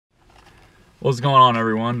What's going on,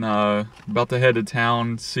 everyone? About to head to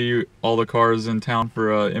town, see all the cars in town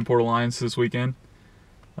for Import Alliance this weekend.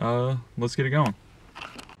 Let's get it going.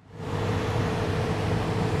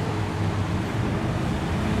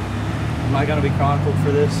 Am I going to be chronicled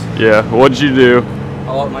for this? Yeah, what'd you do?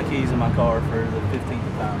 I locked my keys in my car for the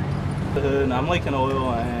 15th time. The hood, and I'm leaking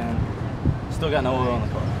oil and still got no oil in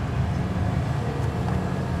the car.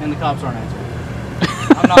 And the cops aren't answering.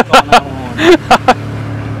 I'm not calling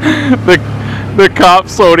 911. The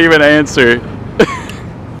cops won't even answer.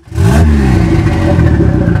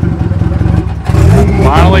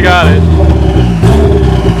 Finally got it.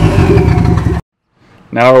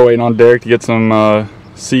 Now we're waiting on Derek to get some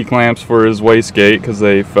C-clamps for his wastegate because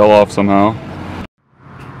they fell off somehow.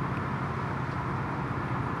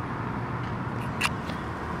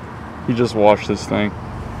 He just washed this thing.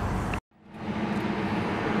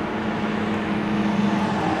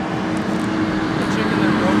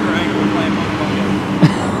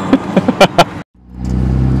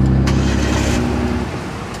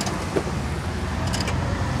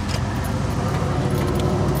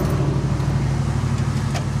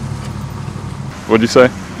 What'd you say?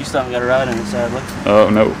 You still haven't got a ride in it, sadly. Oh,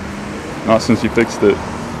 no. Not since you fixed it.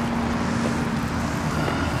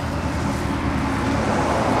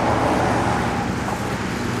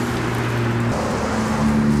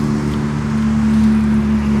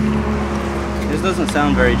 This doesn't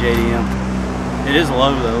sound very JDM. It is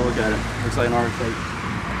low, though. Look at it. Looks like an R8.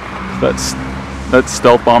 That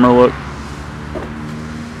stealth bomber look.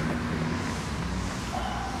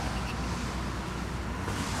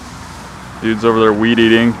 Dude's over there weed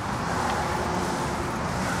eating.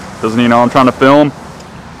 Doesn't he know I'm trying to film?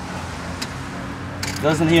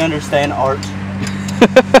 Doesn't he understand art?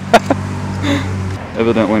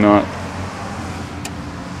 Evidently not.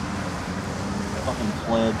 Fucking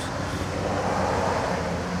plebs.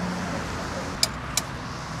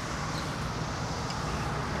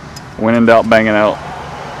 When in doubt, bang it out.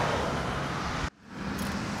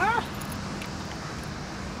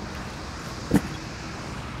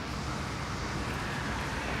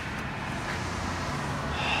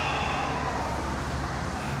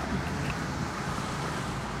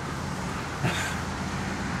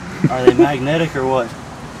 Are they magnetic or what?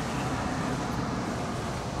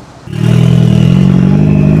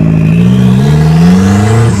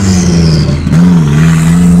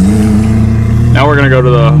 Now we're gonna go to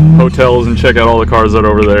the hotels and check out all the cars that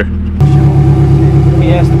are over there.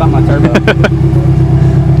 He asked about my turbo.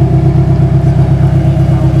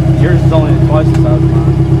 Yours is only twice the size of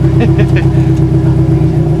mine.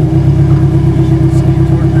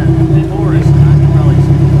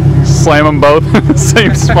 Slam them both in the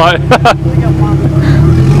same spot. Yeah,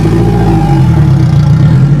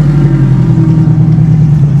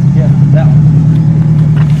 that one.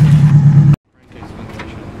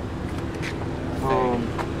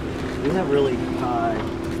 We have really high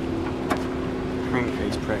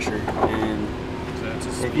crankcase pressure, and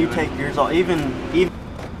if you take yours off, even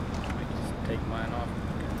take mine off.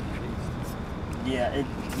 yeah,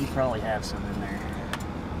 you probably have some in there.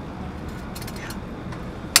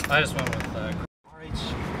 I just went with RH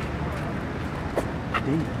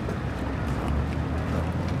D.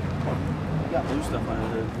 You got blue stuff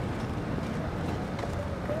under there.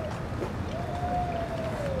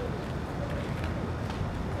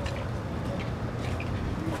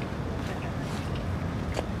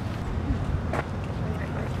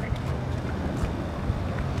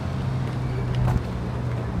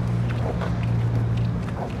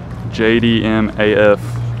 JDMAF.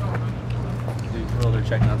 Well, they're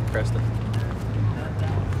checking out the Cresta.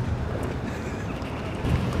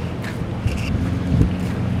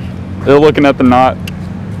 They're looking at the knot.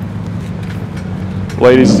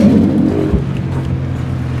 Ladies.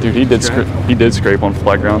 Dude, he did scrape on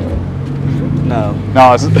flat ground. No.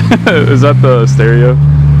 No, is that the stereo?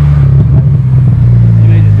 You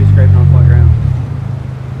may just be scraping on flat ground.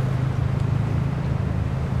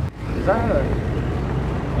 Is that a...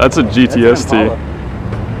 That's a GTST.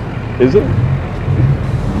 Is it?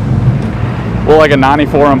 Well, like a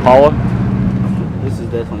 94 Impala? This is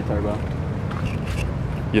definitely turbo.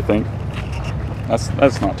 You think?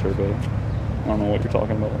 That's not turbo. I don't know what you're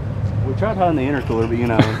talking about. We tried hiding the intercooler, but you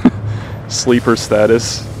know. Sleeper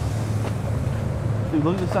status. Dude,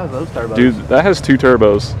 look at the size of those turbos. Dude, that has 2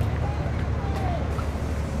 turbos.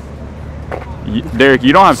 Derek,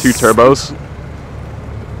 you don't have 2 turbos.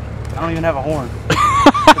 I don't even have a horn to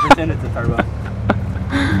pretend it's a turbo.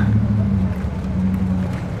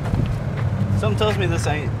 Something tells me this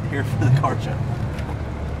ain't here for the car show.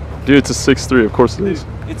 Dude, it's a 6.3, of course it is.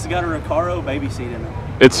 It's got a Recaro baby seat in it.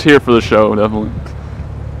 It's here for the show, definitely.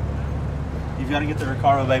 got to get the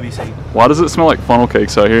Recaro baby seat. Why does it smell like funnel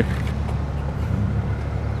cakes out here?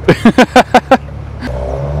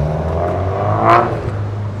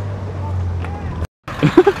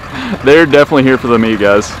 They're definitely here for the meat,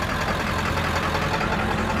 guys.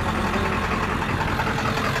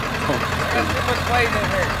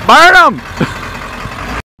 Burn them!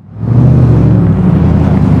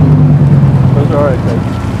 Those are alright,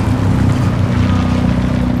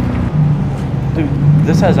 dude.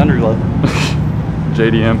 This has underglow.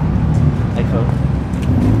 JDM. Echo.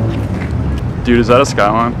 Dude, is that a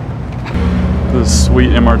Skyline? This is sweet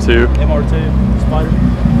MR2. MR2 Spider.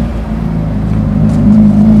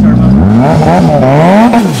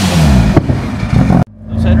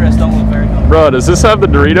 Those headrests don't look very comfortable. Bro, does this have the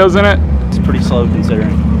Doritos in it? It's pretty slow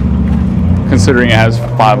considering. Considering it has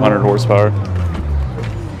 500 horsepower.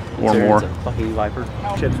 Or Considering more. It's a fucking Viper.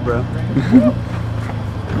 Chips, bro.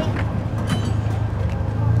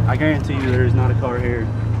 I guarantee you there is not a car here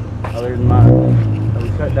other than mine that we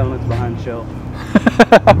cut donuts behind the shelf.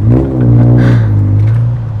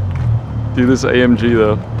 Dude, this AMG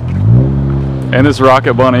though. And this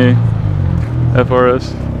Rocket Bunny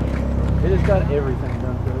FRS. It has got everything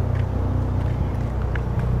done to it.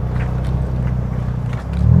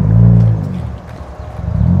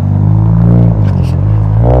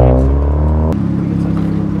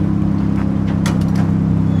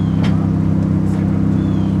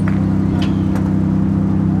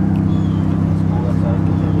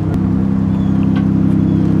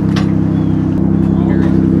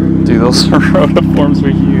 Dude, those rotiforms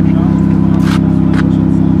were huge.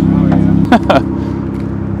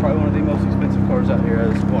 Probably one of the most expensive cars out here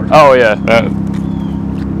as water. Oh yeah,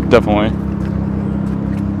 definitely.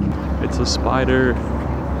 It's a Spider.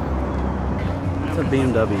 It's a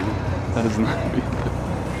BMW. That is not.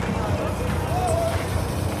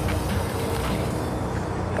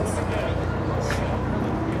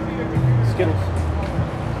 Skittles.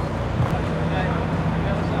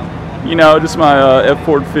 You know, just my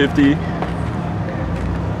F450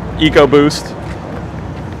 EcoBoost.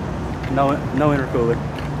 No intercooler.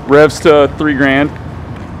 Revs to 3 grand.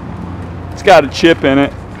 It's got a chip in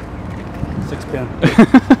it. 6 pin.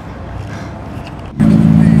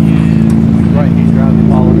 Right, he's driving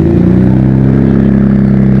follow.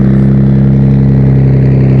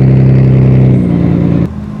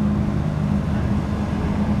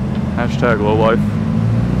 Hashtag low life.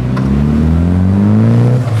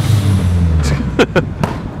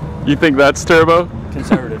 You think that's turbo?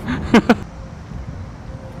 Conservative. They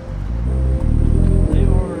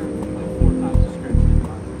are like 4 times the description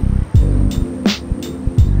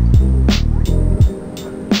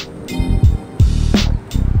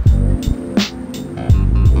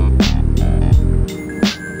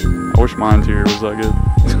I wish my interior was that good.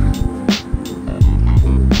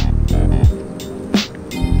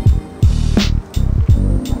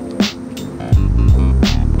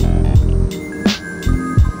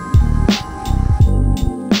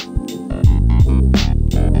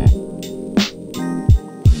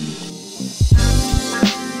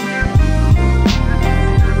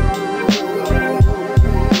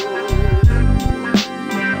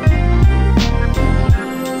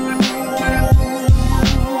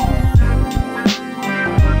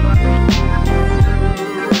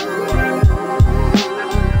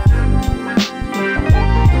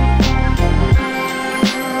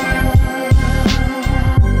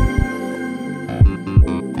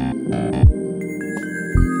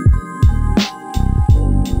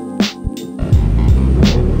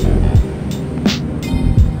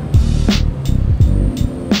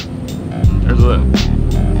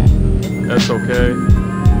 That's okay.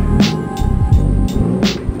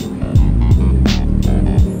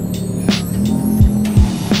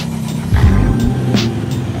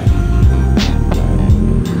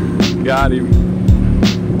 Got him.